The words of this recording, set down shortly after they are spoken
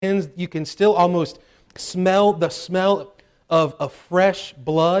You can still almost smell the smell of fresh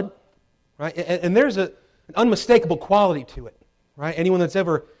blood, right? And there's an unmistakable quality to it, right? Anyone that's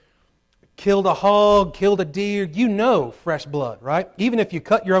ever killed a hog, killed a deer, you know fresh blood, right? Even if you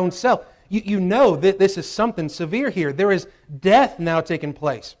cut your own self, you know that this is something severe here. There is death now taking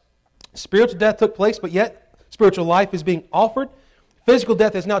place. Spiritual death took place, but yet spiritual life is being offered. Physical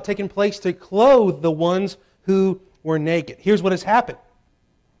death has now taken place to clothe the ones who were naked. Here's what has happened.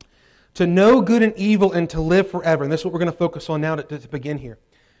 To know good and evil and to live forever. And this is what we're going to focus on now to begin here.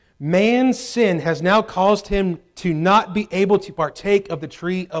 Man's sin has now caused him to not be able to partake of the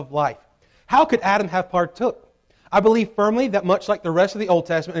tree of life. How could Adam have partook? I believe firmly that much like the rest of the Old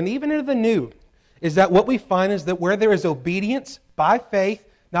Testament and even into the New, is that what we find is that where there is obedience by faith,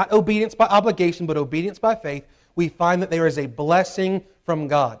 not obedience by obligation, but obedience by faith, we find that there is a blessing from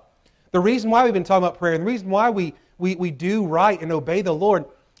God. The reason why we've been talking about prayer, and the reason why we do right and obey the Lord,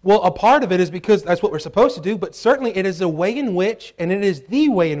 well, a part of it is because that's what we're supposed to do, but certainly it is a way in which, and it is the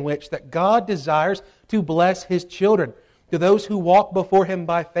way in which, that God desires to bless His children. To those who walk before Him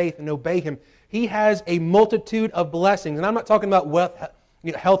by faith and obey Him, He has a multitude of blessings. And I'm not talking about wealth,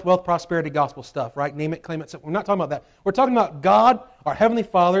 health, wealth, prosperity, gospel stuff, right? Name it, claim it. We're not talking about that. We're talking about God, our Heavenly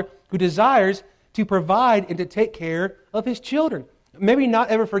Father, who desires to provide and to take care of His children. Maybe not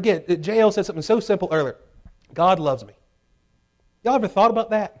ever forget that JL said something so simple earlier. God loves me. Y'all ever thought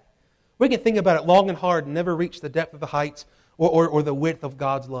about that? We can think about it long and hard and never reach the depth of the heights or the width of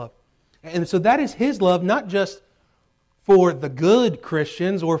God's love. And so that is His love, not just for the good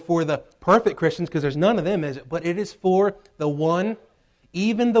Christians or for the perfect Christians, because there's none of them, is it? But it is for the one,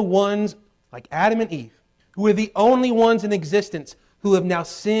 even the ones like Adam and Eve, who are the only ones in existence who have now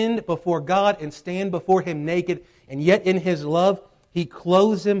sinned before God and stand before Him naked, and yet in His love, He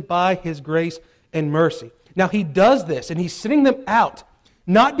clothes them by His grace and mercy. Now He does this, and He's sending them out,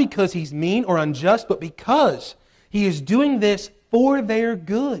 not because He's mean or unjust, but because He is doing this for their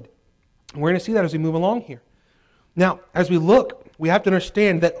good. And we're going to see that as we move along here. Now, as we look, we have to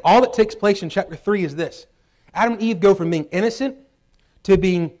understand that all that takes place in chapter 3 is this. Adam and Eve go from being innocent to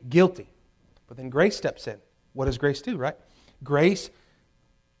being guilty. But then grace steps in. What does grace do, right? Grace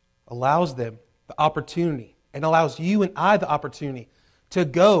allows them the opportunity, and allows you and I the opportunity to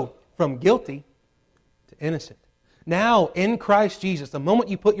go from guilty to innocent. Now, in Christ Jesus, the moment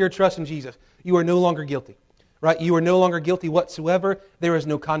you put your trust in Jesus, you are no longer guilty. Right? You are no longer guilty whatsoever. There is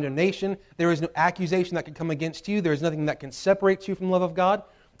no condemnation. There is no accusation that can come against you. There is nothing that can separate you from the love of God.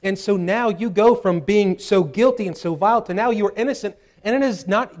 And so now you go from being so guilty and so vile to now you are innocent. And it is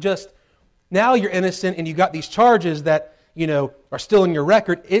not just now you're innocent and you got these charges that, are still in your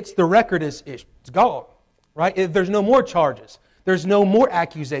record. It's the record is gone. Right? There's no more charges. There's no more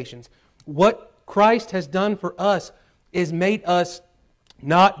accusations. What Christ has done for us is made us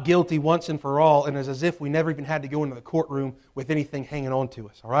not guilty once and for all, and it's as if we never even had to go into the courtroom with anything hanging on to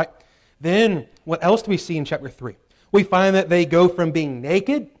us. All right? Then, what else do we see in chapter 3? We find that they go from being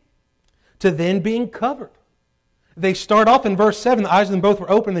naked to then being covered. They start off in verse 7, the eyes of them both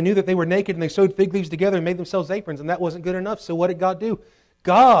were open, they knew that they were naked, and they sewed fig leaves together and made themselves aprons, and that wasn't good enough. So what did God do?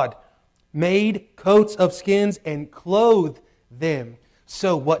 God made coats of skins and clothed them.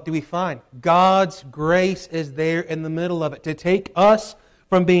 So what do we find? God's grace is there in the middle of it to take us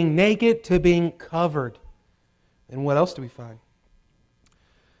from being naked to being covered. And what else do we find?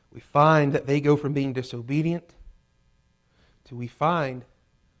 We find that they go from being disobedient to we find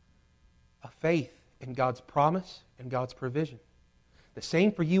a faith in God's promise and God's provision. The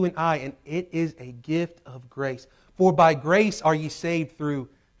same for you and I, and it is a gift of grace. For by grace are ye saved through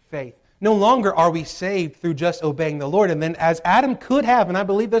faith. No longer are we saved through just obeying the Lord. And then as Adam could have, and I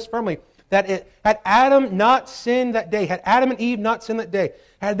believe this firmly, that had Adam not sinned that day, had Adam and Eve not sinned that day,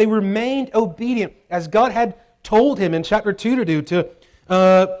 had they remained obedient, as God had told him in chapter 2 to do,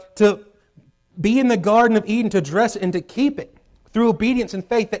 to be in the Garden of Eden, to dress it and to keep it through obedience and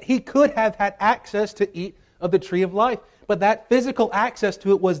faith, that he could have had access to eat of the tree of life. But that physical access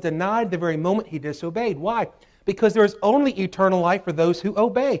to it was denied the very moment he disobeyed. Why? Because there is only eternal life for those who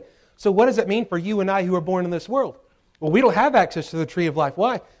obey. So what does it mean for you and I who are born in this world? Well, we don't have access to the tree of life.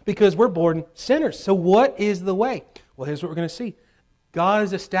 Why? Because we're born sinners. So what is the way? Well, here's what we're going to see. God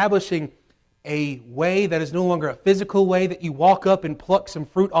is establishing a way that is no longer a physical way that you walk up and pluck some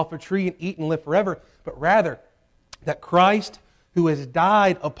fruit off a tree and eat and live forever, but rather that Christ, who has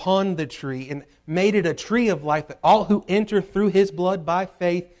died upon the tree and made it a tree of life, that all who enter through His blood by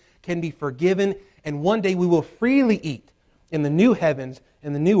faith can be forgiven, and one day we will freely eat in the new heavens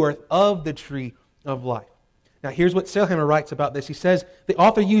and the new earth of the tree of life. Now here's what Selhammer writes about this. He says, the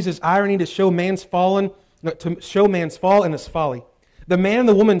author uses irony to show man's fall and his folly. The man and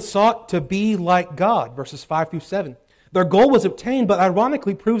the woman sought to be like God, verses 5 through 7. Their goal was obtained, but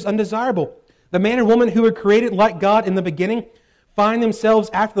ironically proves undesirable. The man and woman who were created like God in the beginning find themselves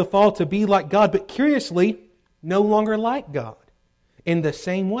after the fall to be like God, but curiously, no longer like God in the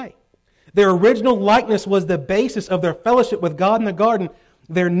same way. Their original likeness was the basis of their fellowship with God in the garden.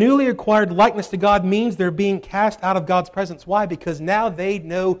 Their newly acquired likeness to God means they're being cast out of God's presence. Why? Because now they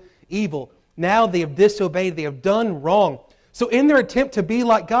know evil. Now they have disobeyed. They have done wrong. So in their attempt to be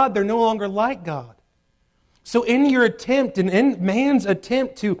like God, they're no longer like God. So in your attempt, and in man's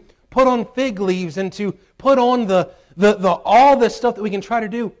attempt to put on fig leaves and to put on all this stuff that we can try to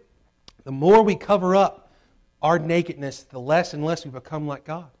do, the more we cover up our nakedness, the less and less we become like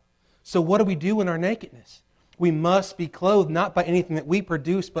God. So what do we do in our nakedness? We must be clothed not by anything that we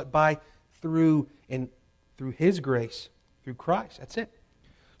produce, but through His grace, through Christ. That's it.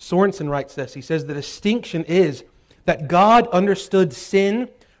 Sorensen writes this. He says the distinction is that God understood sin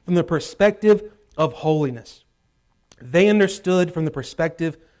from the perspective of holiness. They understood from the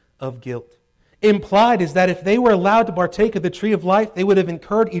perspective of guilt. Implied is that if they were allowed to partake of the tree of life, they would have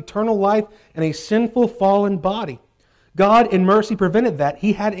incurred eternal life in a sinful, fallen body. God in mercy prevented that.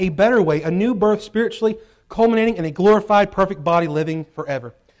 He had a better way, a new birth spiritually, culminating in a glorified, perfect body living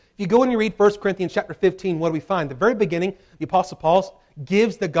forever. If you go and you read 1 Corinthians chapter 15, what do we find? The very beginning, the Apostle Paul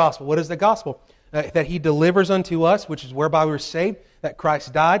gives the gospel. What is the gospel? That He delivers unto us, which is whereby we were saved, that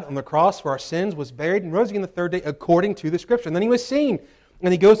Christ died on the cross for our sins, was buried, and rose again the third day according to the Scripture. And then He was seen.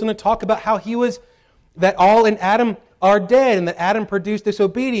 And he goes on to talk about how that all in Adam are dead, and that Adam produced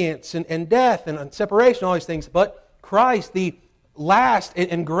disobedience and death and separation, all these things. But Christ, the last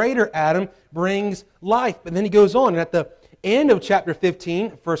and greater Adam, brings life. But then he goes on, and at the end of chapter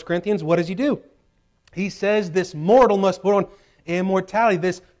 15, 1 Corinthians, what does he do? He says this mortal must put on immortality.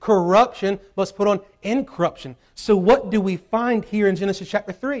 This corruption must put on incorruption. So what do we find here in Genesis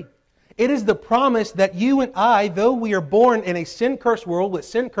chapter 3? It is the promise that you and I, though we are born in a sin-cursed world with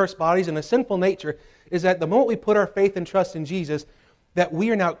sin-cursed bodies and a sinful nature, is that the moment we put our faith and trust in Jesus, that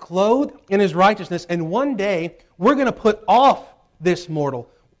we are now clothed in His righteousness, and one day we're going to put off this mortal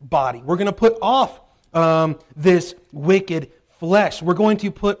body. We're going to put off this wicked flesh. We're going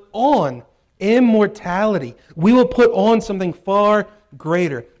to put on immortality. We will put on something far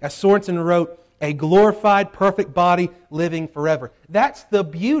greater. As Sorensen wrote, a glorified, perfect body living forever. That's the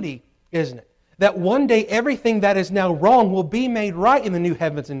beauty, isn't it? That one day everything that is now wrong will be made right in the new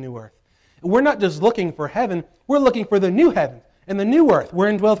heavens and new earth. We're not just looking for heaven, we're looking for the new heaven and the new earth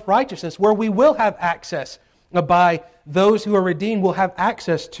wherein dwelleth righteousness, where we will have access by those who are redeemed, will have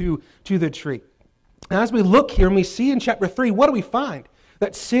access to the tree. Now, as we look here and we see in chapter 3, what do we find?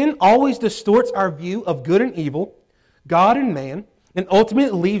 That sin always distorts our view of good and evil, God and man, and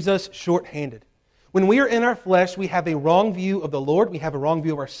ultimately leaves us short-handed. When we are in our flesh, we have a wrong view of the Lord, we have a wrong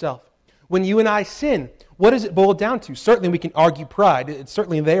view of ourselves. When you and I sin, what does it boil down to? Certainly we can argue pride. It's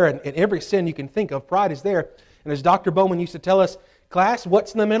certainly there in every sin you can think of. Pride is there. And as Dr. Bowman used to tell us, class,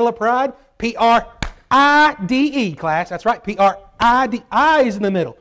 what's in the middle of pride? P-R-I-D-E, class. That's right, P-R-I-D. I is in the middle.